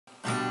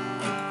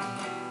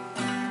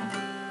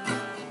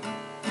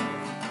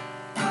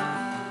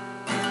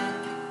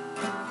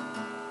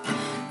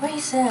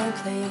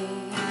recently.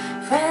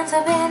 Friends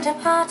have been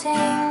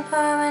departing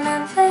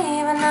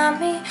permanently, but not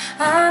me.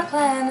 I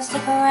plan to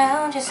stick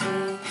around, you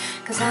see,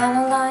 'cause I'm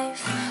a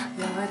life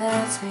lover,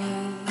 that's me.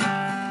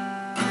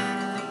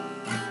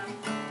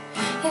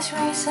 Yes,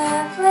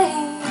 recently,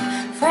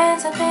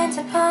 friends have been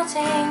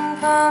departing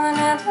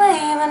permanently,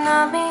 but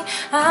not me.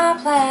 I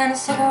plan to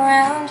stick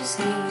around, you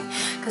see,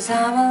 'cause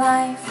I'm a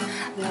life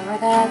lover,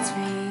 that's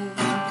me.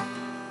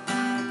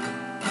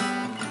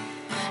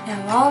 Now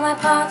all my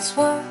parts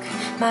work,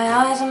 my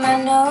eyes and my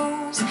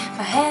nose,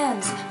 my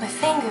hands, my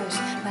fingers,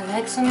 my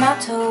legs and my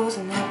toes,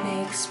 and that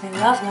makes me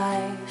love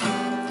life.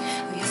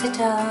 Oh yes it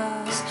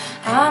does.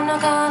 I'm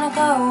not gonna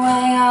go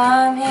away,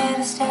 I'm here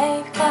to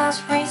stay, because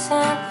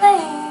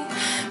recently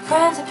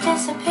friends are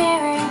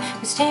disappearing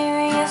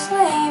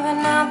mysteriously, but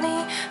not me.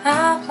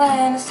 I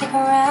plan to stick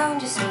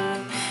around, you see,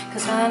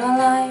 'cause I'm a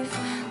life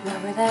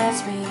lover,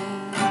 that's me.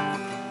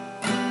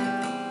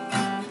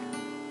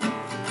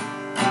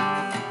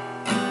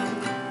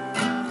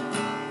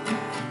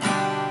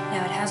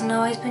 Hasn't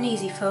always been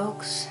easy,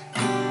 folks.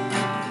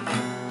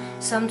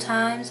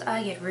 Sometimes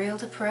I get real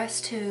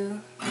depressed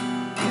too.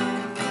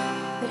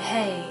 But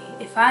hey,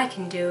 if I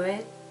can do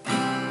it,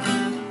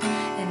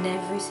 and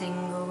every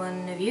single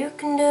one of you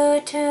can do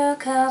it too,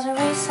 'cause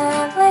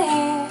recently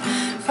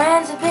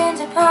friends have been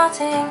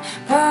departing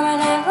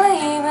permanently,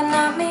 but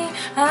not me.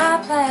 I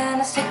plan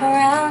to stick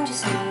around, you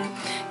see,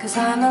 'cause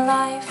I'm a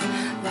life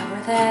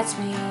lover, that's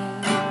me.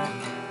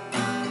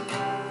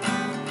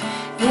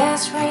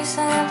 Yes,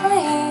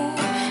 recently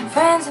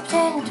friends have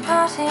been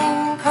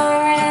departing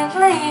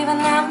permanently, but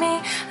not me.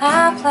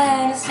 I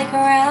plan to stick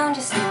around,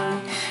 you see,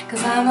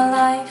 'cause I'm a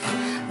life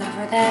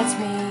lover, that's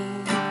me.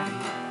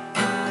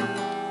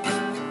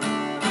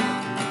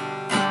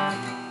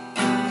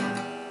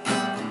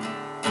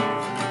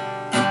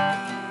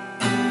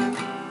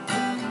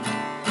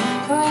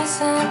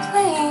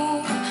 Recently,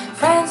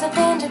 friends have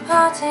been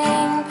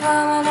departing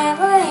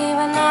permanently,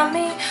 but not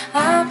me.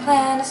 I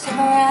plan to stick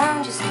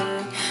around, you see,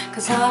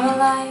 'cause I'm a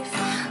life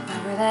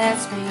lover,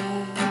 that's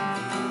me.